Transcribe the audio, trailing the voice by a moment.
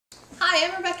Hi,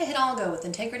 I'm Rebecca Hidalgo with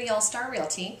Integrity All-Star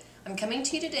Realty. I'm coming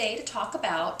to you today to talk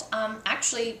about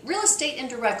actually real estate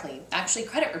indirectly, actually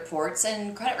credit reports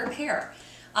and credit repair.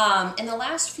 In the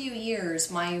last few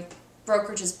years, my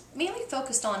brokerage is mainly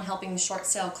focused on helping short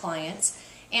sale clients.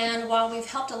 And while we've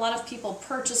helped a lot of people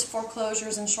purchase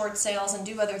foreclosures and short sales and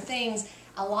do other things,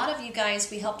 a lot of you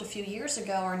guys we helped a few years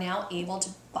ago are now able to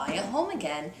buy a home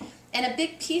again. And a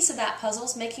big piece of that puzzle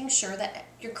is making sure that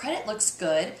your credit looks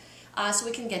good so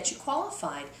we can get you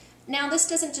qualified. Now, this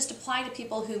doesn't just apply to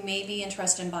people who may be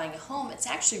interested in buying a home. It's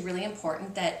actually really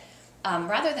important that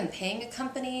rather than paying a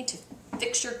company to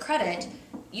fix your credit,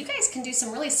 you guys can do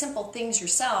some really simple things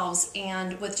yourselves,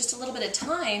 and with just a little bit of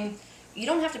time, you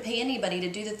don't have to pay anybody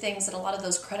to do the things that a lot of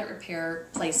those credit repair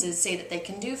places say that they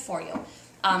can do for you.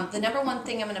 The number one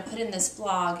thing I'm going to put in this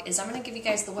blog is I'm going to give you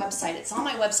guys the website. It's on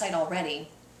my website already,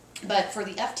 but for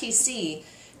the FTC,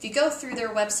 if you go through their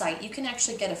website, you can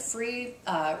actually get a free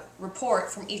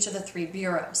report from each of the 3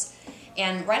 bureaus.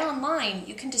 And right online,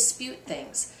 you can dispute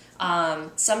things.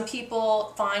 Some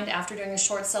people find after doing a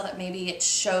short sale that maybe it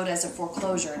showed as a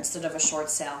foreclosure instead of a short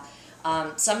sale.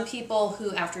 Some people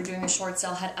who after doing a short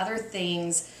sale had other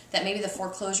things that maybe the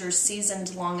foreclosure is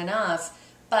seasoned long enough,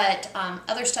 but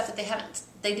other stuff that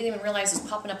they didn't even realize was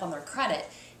popping up on their credit.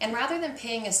 And rather than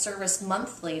paying a service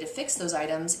monthly to fix those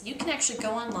items, you can actually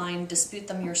go online, dispute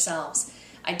them yourselves.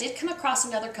 I did come across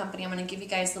another company, I'm going to give you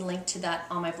guys the link to that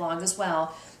on my blog as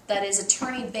well, that is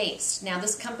attorney-based. Now,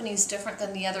 this company is different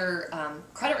than the other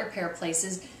credit repair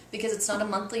places because it's not a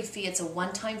monthly fee, it's a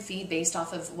one-time fee based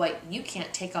off of what you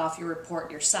can't take off your report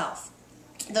yourself.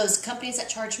 Those companies that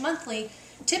charge monthly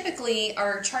typically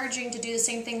are charging to do the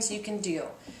same things you can do.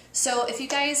 So if you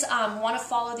guys want to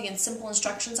follow the simple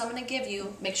instructions I'm going to give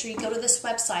you, make sure you go to this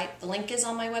website. The link is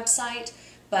on my website,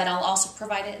 but I'll also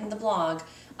provide it in the blog.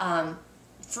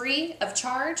 Free of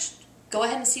charge. Go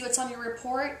ahead and see what's on your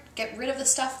report. Get rid of the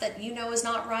stuff that you know is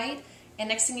not right. And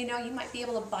next thing you know, you might be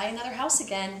able to buy another house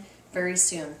again very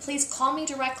soon. Please call me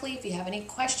directly if you have any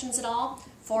questions at all.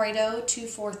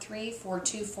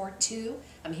 480-243-4242.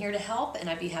 I'm here to help, and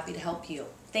I'd be happy to help you.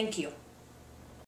 Thank you.